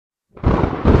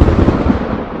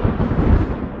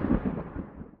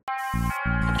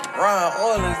Ron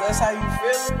Orleans, that's how you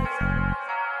feeling?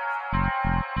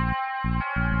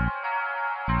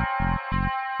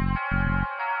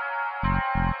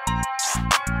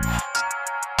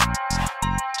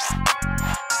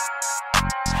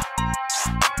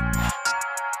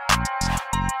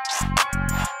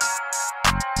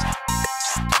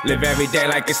 Live every day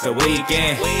like it's the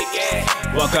weekend.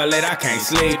 Woke up late, I can't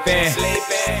sleep in.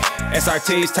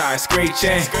 SRT's tired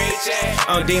screeching.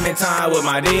 On demon time with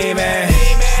my demon.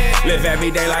 Live every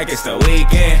day like it's the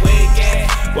weekend.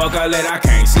 Woke up late, I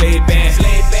can't sleep in.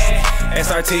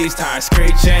 SRT's tired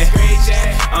screeching.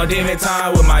 On demon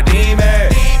time with my demon.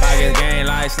 Pockets game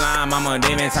like slime, I'm on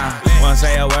demon time. Won't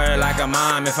say a word like a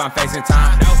mom if I'm facing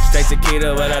time. Straight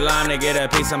tequila with a lime to get a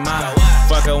piece of mind.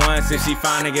 Fuck her once if she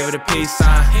fine to give it a peace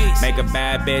sign. Make a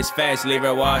bad bitch fetch, leave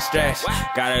her wall stretch.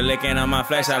 Got her licking on my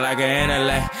flesh, I like her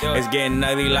intellect. It's getting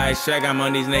ugly like Shrek, I'm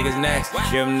on these niggas' necks.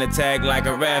 Give him the tag like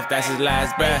a ref, that's his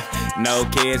last breath. No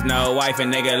kids, no wife, a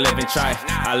nigga living trife.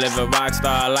 I live a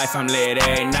rockstar life, I'm lit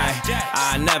every night.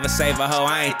 I never save a hoe,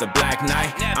 I ain't the Black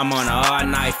Knight. I'm on an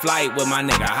all-night flight with my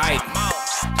nigga Hype.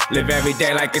 Live every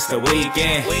day like it's the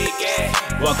weekend.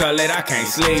 Woke up late, I can't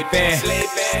sleep in.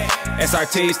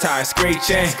 SRT's tired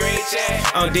screeching.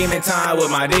 On demon time with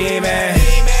my demon.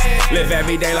 Live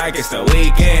every day like it's the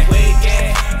weekend.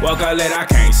 Woke up late, I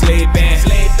can't sleep in.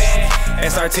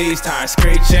 SRT's tired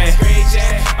screeching.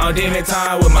 On demon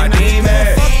time with my demon.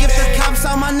 Fuck if the cops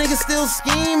saw my niggas still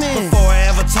scheming. Before I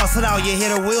ever toss it out, you hear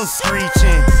the wheels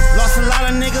screeching. Lost a lot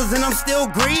of niggas and I'm still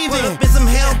grieving. Put up in some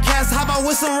Hellcats, how about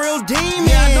with some real demons?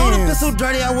 Yeah, I know the pistol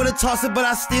dirty, I would've tossed it, but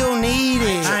I still need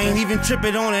it. I ain't even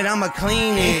tripping on it, I'ma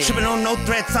clean it. Ain't tripping on no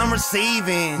threats I'm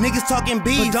receiving. Niggas talking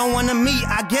beef, but don't wanna meet,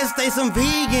 I guess they some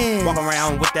vegan. Walk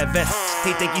around with that vest,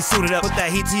 he think he suited up. Put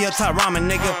that heat to your top ramen,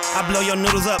 nigga, I blow your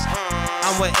noodles up.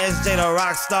 I'm with SJ the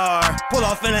Rockstar. Pull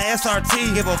off in a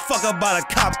SRT, give a fuck about a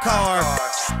cop car.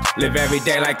 Live every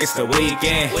day like it's the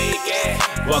weekend.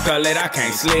 Woke up late, I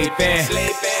can't sleep in.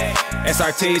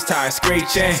 SRT's tired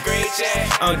screeching.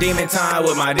 On demon time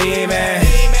with my demon.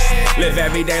 Live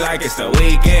every day like it's the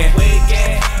weekend.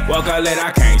 Woke up late,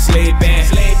 I can't sleep in.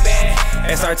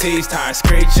 SRT's tired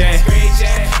screeching.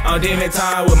 On demon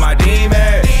time with my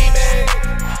demon.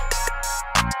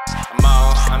 I'm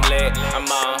on, I'm lit, I'm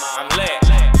on, I'm lit.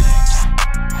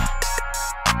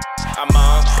 I'm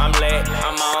on, I'm lit,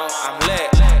 I'm on, I'm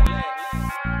lit.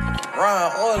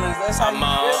 Ron Orleans, that's how you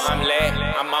feeling? I'm lit,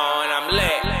 I'm on, I'm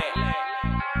lit.